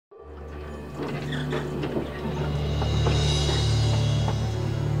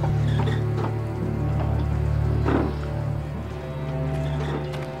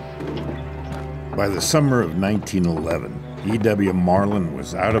By the summer of 1911, E.W. Marland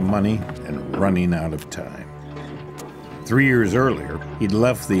was out of money and running out of time. 3 years earlier, he'd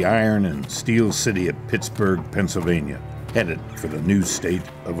left the iron and steel city of Pittsburgh, Pennsylvania, headed for the new state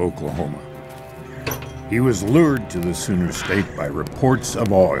of Oklahoma. He was lured to the Sooner State by reports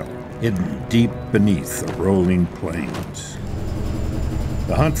of oil hidden deep beneath the rolling plains.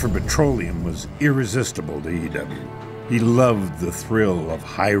 The hunt for petroleum was irresistible to E.W. He loved the thrill of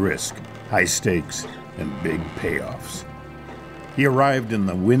high risk, high stakes, and big payoffs. He arrived in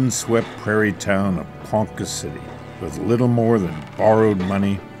the windswept prairie town of Ponca City with little more than borrowed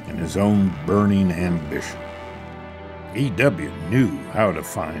money and his own burning ambition. E.W. knew how to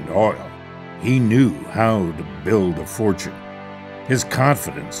find oil. He knew how to build a fortune. His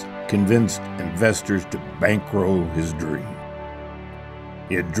confidence convinced investors to bankroll his dream.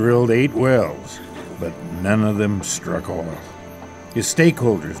 He had drilled 8 wells, but none of them struck oil. His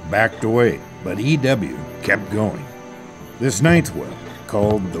stakeholders backed away, but E.W. kept going. This 9th well,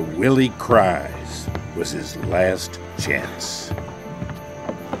 called the Willie Cries, was his last chance.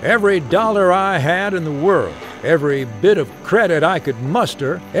 Every dollar I had in the world, every bit of credit I could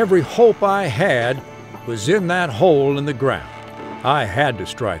muster, every hope I had was in that hole in the ground. I had to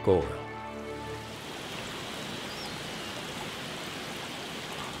strike oil.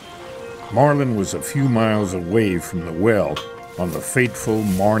 Marland was a few miles away from the well on the fateful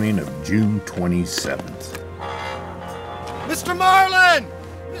morning of June 27th. Mr. Marland!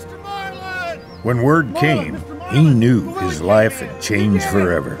 Mr. Marland! When word came, he knew his life had changed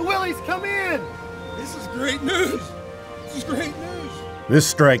forever. Willie's come in! This is great news! This is great news! This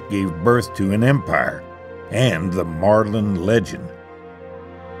strike gave birth to an empire and the Marland legend.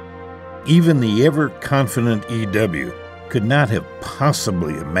 Even the ever-confident E.W. could not have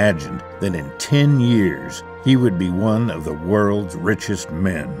possibly imagined that in 10 years he would be one of the world's richest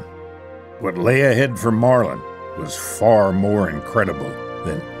men. What lay ahead for Marland was far more incredible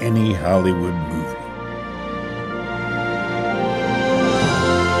than any Hollywood movie.